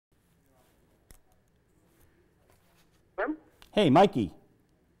Hey, Mikey.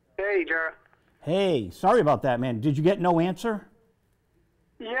 Hey, Jared. Hey, sorry about that, man. Did you get no answer?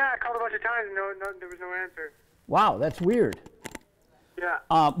 Yeah, I called a bunch of times and there was no answer. Wow, that's weird.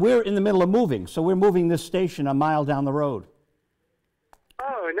 Yeah. We're in the middle of moving, so we're moving this station a mile down the road.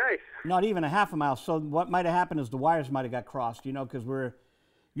 Oh, nice. Not even a half a mile. So what might have happened is the wires might have got crossed, because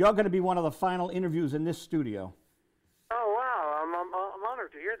you're going to be one of the final interviews in this studio. Oh, wow. I'm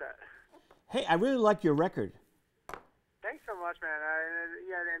honored to hear that. Hey, I really like your record. Thanks so much, man.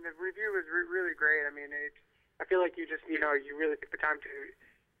 Yeah, and the review was really great. I mean, I feel like you just, you really took the time to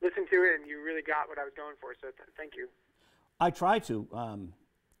listen to it and you really got what I was going for. So thank you. I try to.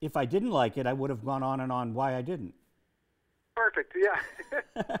 If I didn't like it, I would have gone on and on why I didn't. Perfect. Yeah.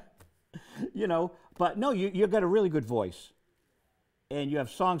 But no, you've got a really good voice. And you have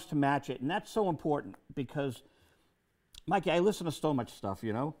songs to match it. And that's so important because, Mikey, I listen to so much stuff,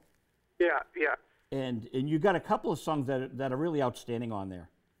 Yeah, yeah. And you got a couple of songs that are really outstanding on there.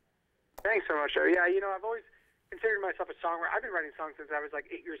 Thanks so much, Joe. Yeah, I've always considered myself a songwriter. I've been writing songs since I was like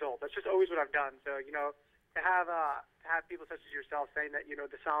 8 years old. That's just always what I've done. So, to have people such as yourself saying that,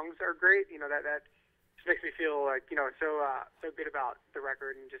 the songs are great, that just makes me feel like, so good about the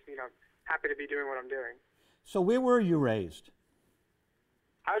record and just, happy to be doing what I'm doing. So where were you raised?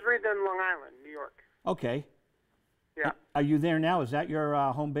 I was raised in Long Island, New York. Okay. Yeah. Are you there now? Is that your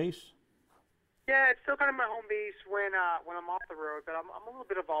home base? Yeah, it's still kind of my home base when I'm off the road, but I'm a little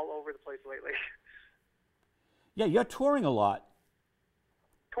bit of all over the place lately. Yeah, you're touring a lot.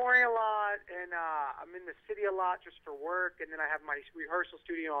 Touring a lot, and I'm in the city a lot just for work, and then I have my rehearsal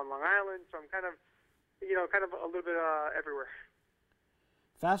studio on Long Island, so I'm kind of a little bit everywhere.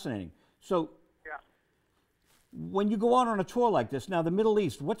 Fascinating. So, yeah. When you go out on a tour like this, now the Middle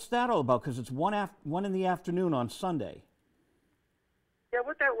East, what's that all about? Because it's 1 in the afternoon on Sunday. Yeah,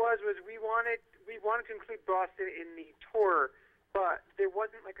 what that was we wanted to include Boston in the tour, but there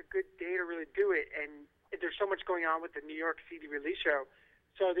wasn't like a good day to really do it, and there's so much going on with the New York CD release show.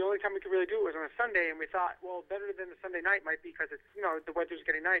 So the only time we could really do it was on a Sunday, and we thought, well, better than the Sunday night might be because it's the weather's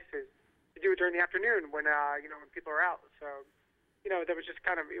getting nice to do it during the afternoon when when people are out. So that was just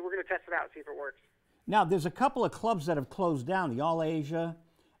kind of we're going to test it out, see if it works. Now there's a couple of clubs that have closed down, the All Asia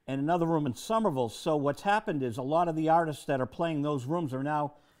and another room in Somerville. So what's happened is a lot of the artists that are playing those rooms are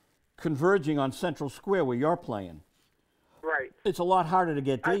now converging on Central Square where you're playing. Right. It's a lot harder to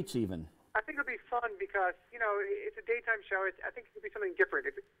get dates even. I think it'll be fun because, it's a daytime show. I think it could be something different.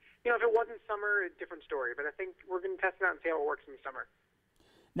 If it wasn't summer, a different story. But I think we're going to test it out and see how it works in the summer.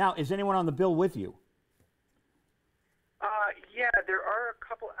 Now, is anyone on the bill with you? Yeah, there are a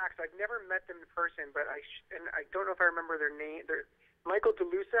couple acts. I've never met them in person, but I don't know if I remember their name. Michael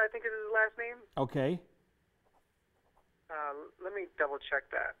DeLuca, I think is his last name. Okay. Let me double check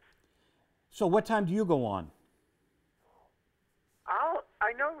that. So what time do you go on?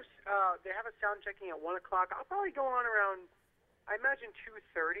 I know they have a sound checking at 1 o'clock. I'll probably go on around, I imagine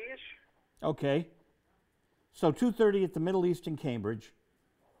 2:30ish. Okay. So 2:30 at the Middle East in Cambridge.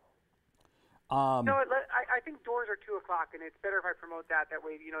 I think doors are 2 o'clock, and it's better if I promote that. That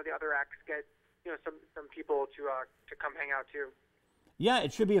way, the other acts get some people to come hang out too. Yeah,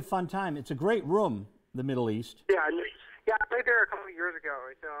 it should be a fun time. It's a great room, the Middle East. Yeah, I played there a couple of years ago,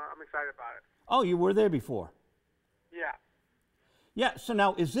 so I'm excited about it. Oh, you were there before? Yeah. Yeah, so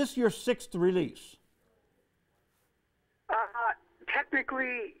now, is this your 6th release?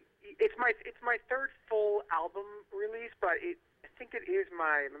 Technically, it's my third full album release, but I think it is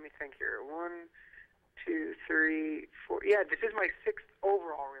my, let me think here, 1, 2, 3, 4, yeah, this is my 6th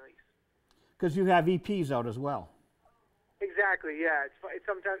overall release. Because you have EPs out as well. Exactly, yeah. It's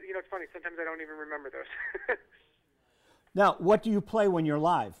sometimes, it's funny, sometimes I don't even remember those. Now, what do you play when you're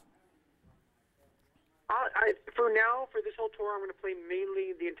live? For this whole tour, I'm going to play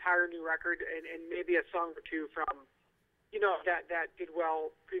mainly the entire new record and maybe a song or two from, that did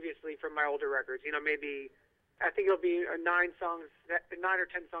well previously from my older records. Maybe, I think it'll be a 9 or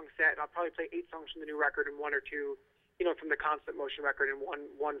 10 song set. And I'll probably play 8 songs from the new record and 1 or 2, from the Constant Motion record and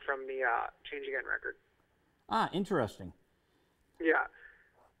one from the Change Again record. Ah, interesting. Yeah.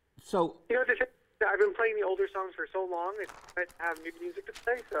 So, I've been playing the older songs for so long. It's nice to have new music to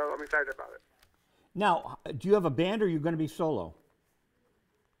play, so I'm excited about it. Now, do you have a band or are you going to be solo?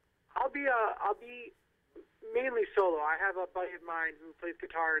 I'll be mainly solo. I have a buddy of mine who plays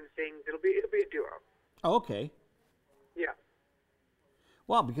guitar and sings. It'll be a duo. Oh, okay. Yeah.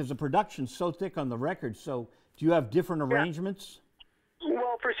 Well, because the production's so thick on the record, so do you have different arrangements?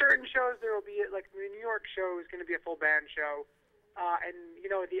 Well, for certain shows, there will be, like the New York show is going to be a full band show, and,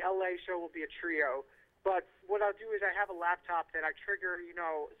 the LA show will be a trio. But what I'll do is I have a laptop that I trigger,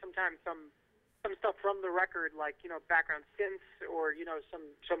 sometimes some some stuff from the record, like, you know, background synths or, you know, some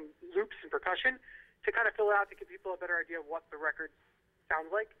loops and percussion to kind of fill it out to give people a better idea of what the record sounds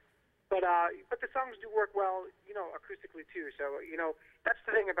like. But the songs do work well, you know, acoustically too. So, you know, that's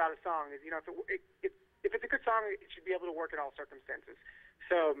the thing about a song is, you know, if it's a good song, it should be able to work in all circumstances.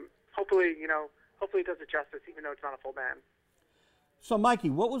 So hopefully, you know, hopefully it does it justice, even though it's not a full band. So, Mikey,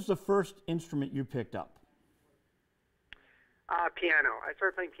 what was the first instrument you picked up? Piano. I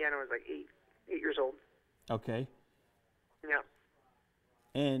started playing piano when I was like 8 years old. Okay. Yeah.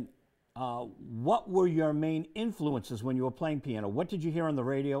 And what were your main influences when you were playing piano? What did you hear on the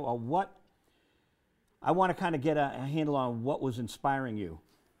radio, or what? I want to kind of get a handle on what was inspiring you.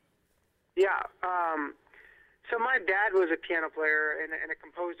 Yeah. So my dad was a piano player and a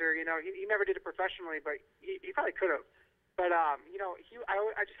composer. You know, he never did it professionally, but he probably could have. But you know,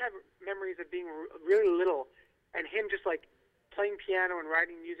 I just have memories of being really little, and him just like playing piano and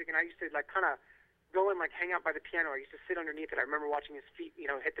writing music. And I used to like kind of go and like hang out by the piano. I used to sit underneath it. I remember watching his feet, you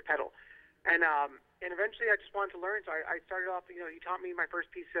know, hit the pedal. And eventually I just wanted to learn. So I started off. You know, he taught me my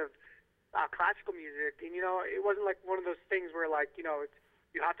first piece of classical music. And you know, it wasn't like one of those things where like, you know,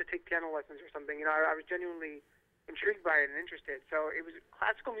 you have to take piano lessons or something. You know, I was genuinely intrigued by it and interested. So it was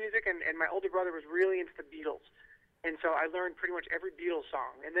classical music, and my older brother was really into the Beatles. And so I learned pretty much every Beatles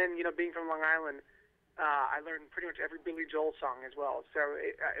song. And then, you know, being from Long Island, I learned pretty much every Billy Joel song as well. So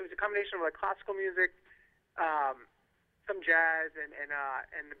it was a combination of like classical music, some jazz,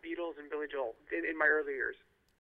 and the Beatles and Billy Joel in my early years.